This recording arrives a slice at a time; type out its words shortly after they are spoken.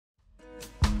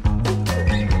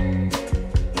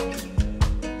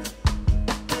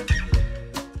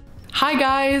Hi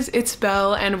guys, it's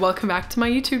Belle and welcome back to my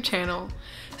YouTube channel.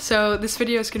 So this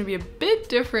video is going to be a bit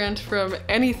different from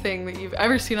anything that you've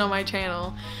ever seen on my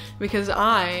channel because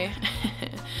I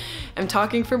am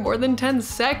talking for more than 10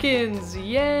 seconds,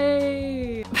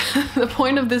 yay! The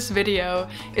point of this video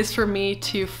is for me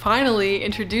to finally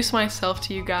introduce myself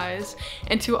to you guys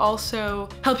and to also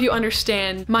help you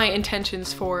understand my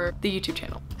intentions for the YouTube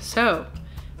channel. So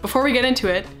before we get into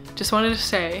it, just wanted to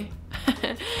say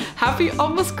happy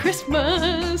almost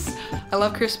Christmas! I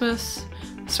love Christmas.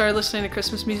 Started listening to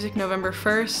Christmas music November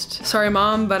 1st. Sorry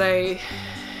mom, but I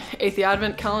ate the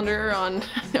advent calendar on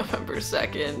November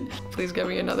 2nd. Please get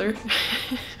me another.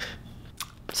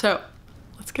 So,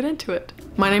 let's get into it.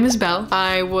 My name is Belle.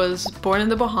 I was born in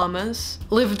the Bahamas,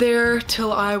 lived there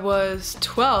till I was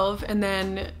 12, and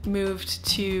then moved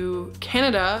to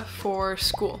Canada for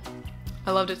school. I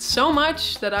loved it so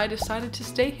much that I decided to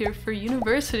stay here for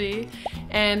university,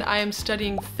 and I am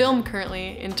studying film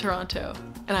currently in Toronto,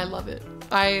 and I love it.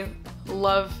 I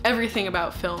love everything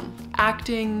about film.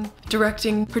 Acting,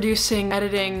 directing, producing,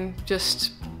 editing,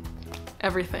 just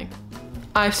everything.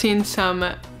 I've seen some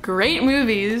great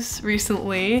movies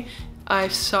recently. I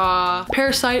saw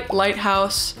Parasite,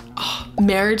 Lighthouse,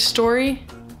 Marriage Story.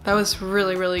 That was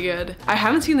really, really good. I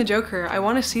haven't seen The Joker. I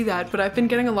want to see that, but I've been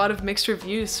getting a lot of mixed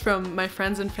reviews from my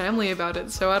friends and family about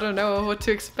it, so I don't know what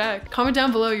to expect. Comment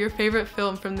down below your favorite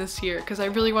film from this year, because I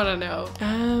really want to know.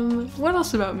 What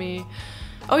else about me?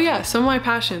 Oh yeah, some of my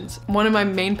passions. One of my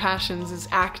main passions is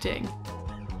acting.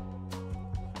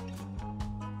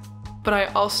 But I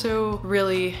also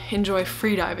really enjoy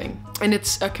freediving. And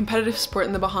it's a competitive sport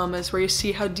in the Bahamas where you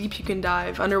see how deep you can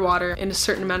dive underwater in a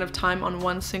certain amount of time on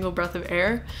one single breath of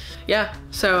air. Yeah,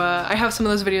 so I have some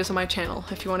of those videos on my channel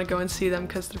if you want to go and see them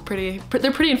because they're pretty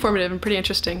informative and pretty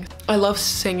interesting. I love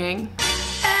singing.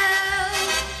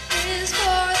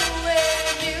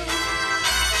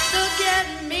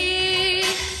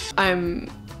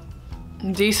 I'm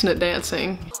decent at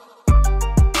dancing.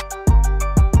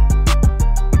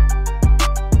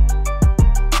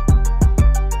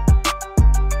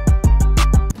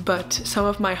 But some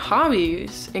of my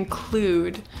hobbies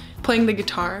include playing the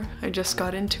guitar. I just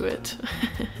got into it.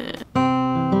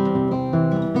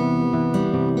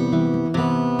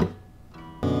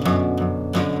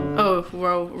 Oh,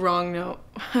 whoa, wrong note.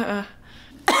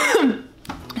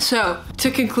 So,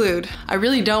 to conclude, I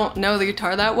really don't know the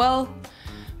guitar that well,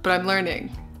 but I'm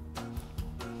learning.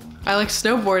 I like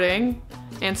snowboarding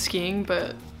and skiing,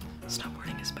 but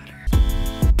snowboarding is better.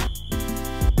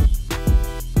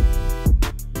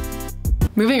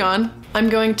 Moving on, I'm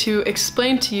going to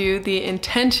explain to you the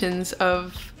intentions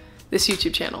of this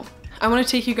YouTube channel. I want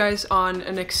to take you guys on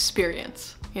an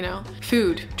experience, you know?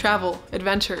 Food, travel,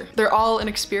 adventure, they're all an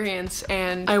experience,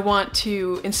 and I want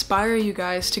to inspire you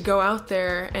guys to go out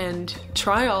there and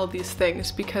try all these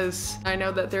things because I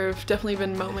know that there have definitely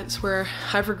been moments where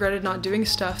I've regretted not doing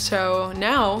stuff, so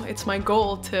now it's my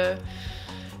goal to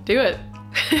do it.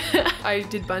 I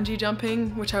did bungee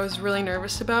jumping, which I was really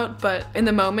nervous about, but in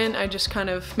the moment I just kind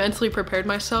of mentally prepared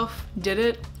myself, did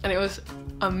it, and it was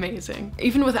amazing.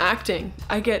 Even with acting,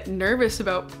 I get nervous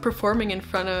about performing in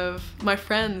front of my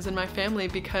friends and my family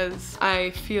because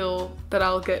I feel that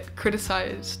I'll get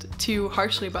criticized too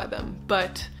harshly by them,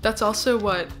 but that's also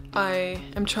what I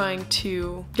am trying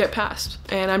to get past,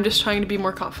 and I'm just trying to be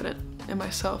more confident in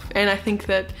myself, and I think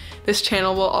that this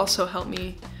channel will also help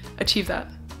me achieve that.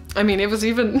 I mean, it was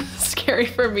even scary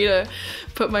for me to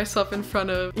put myself in front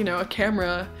of, you know, a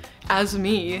camera as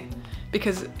me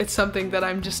because it's something that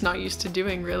I'm just not used to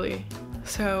doing, really.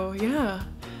 So yeah,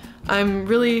 I'm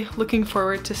really looking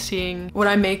forward to seeing what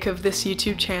I make of this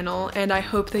YouTube channel, and I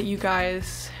hope that you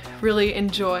guys really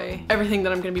enjoy everything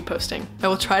that I'm going to be posting. I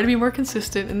will try to be more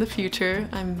consistent in the future.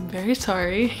 I'm very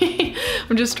sorry.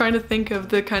 I'm just trying to think of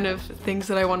the kind of things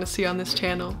that I want to see on this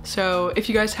channel. So if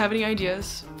you guys have any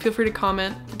ideas, feel free to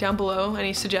comment down below,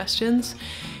 any suggestions.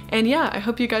 And yeah, I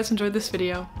hope you guys enjoyed this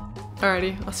video.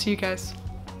 Alrighty, I'll see you guys.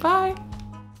 Bye!